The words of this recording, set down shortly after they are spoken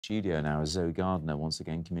Studio now is Zoe Gardner, once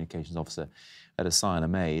again communications officer at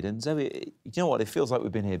Asylum Aid. And Zoe, you know what? It feels like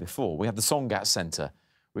we've been here before. We had the Songat Centre,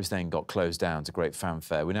 which then got closed down to great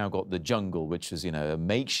fanfare. We now got the jungle, which is, a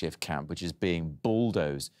makeshift camp, which is being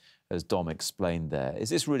bulldozed, as Dom explained there. Is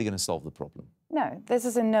this really going to solve the problem? No, this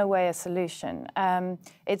is in no way a solution.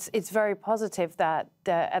 It's very positive that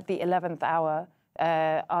at the 11th hour,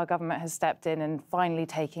 our government has stepped in and finally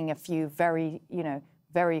taking a few very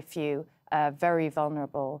few very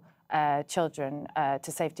vulnerable children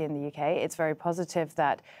to safety in the UK. It's very positive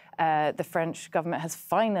that the French government has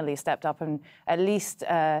finally stepped up and at least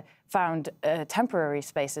found temporary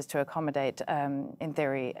spaces to accommodate, in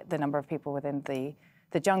theory, the number of people within the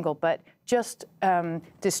jungle. But just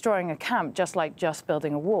destroying a camp, just like just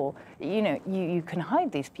building a wall, you can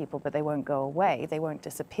hide these people, but they won't go away. They won't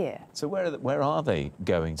disappear. So where are they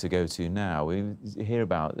going to go to now? We hear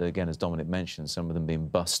about, again, as Dominic mentioned, some of them being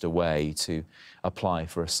bussed away to apply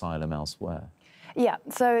for asylum elsewhere. Yeah,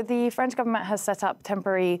 so the French government has set up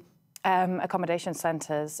temporary accommodation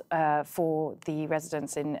centres for the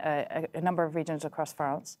residents in a number of regions across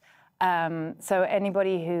France. So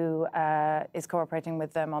anybody who is cooperating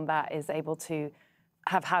with them on that is able to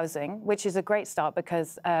have housing, which is a great start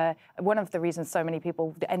because one of the reasons so many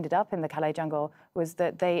people ended up in the Calais jungle was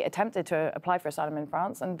that they attempted to apply for asylum in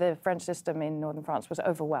France, and the French system in northern France was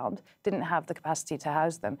overwhelmed, didn't have the capacity to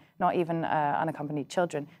house them, not even unaccompanied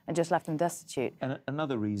children, and just left them destitute. And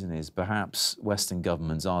another reason is perhaps Western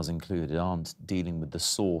governments, ours included, aren't dealing with the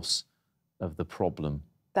source of the problem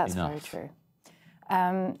That's enough. Very true.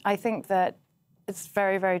 I think that it's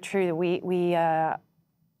very, very true that we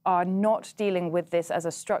are not dealing with this as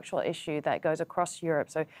a structural issue that goes across Europe.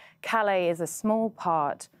 So Calais is a small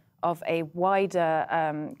part of a wider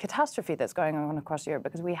catastrophe that's going on across Europe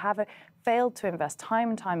because we have failed to invest time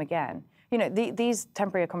and time again. These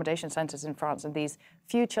temporary accommodation centres in France and these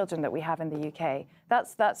few children that we have in the UK,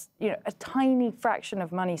 that's a tiny fraction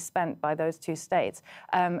of money spent by those two states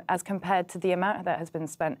as compared to the amount that has been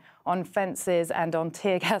spent on fences and on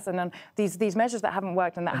tear gas and on these measures that haven't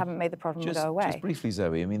worked and that haven't made the problem go away. Just briefly,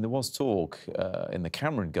 Zoe, I mean, there was talk in the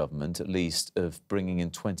Cameron government, at least, of bringing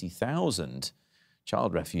in 20,000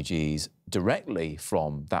 child refugees directly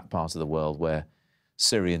from that part of the world where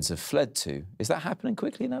Syrians have fled to. Is that happening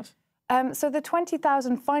quickly enough? So the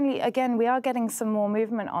 20,000, finally, again, we are getting some more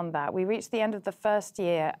movement on that. We reached the end of the first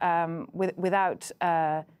year without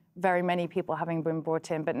very many people having been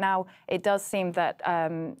brought in. But now it does seem that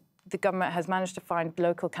the government has managed to find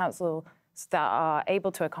local councils that are able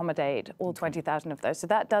to accommodate all 20,000 of those. So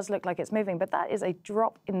that does look like it's moving, but that is a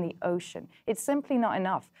drop in the ocean. It's simply not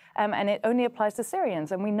enough. And it only applies to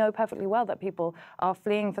Syrians. And we know perfectly well that people are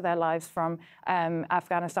fleeing for their lives from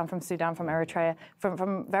Afghanistan, from Sudan, from Eritrea,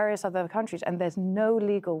 from various other countries. And there's no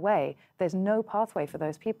legal way. There's no pathway for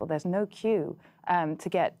those people. There's no queue to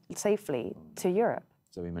get safely to Europe.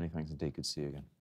 Zoe, many thanks indeed. Good to see you again.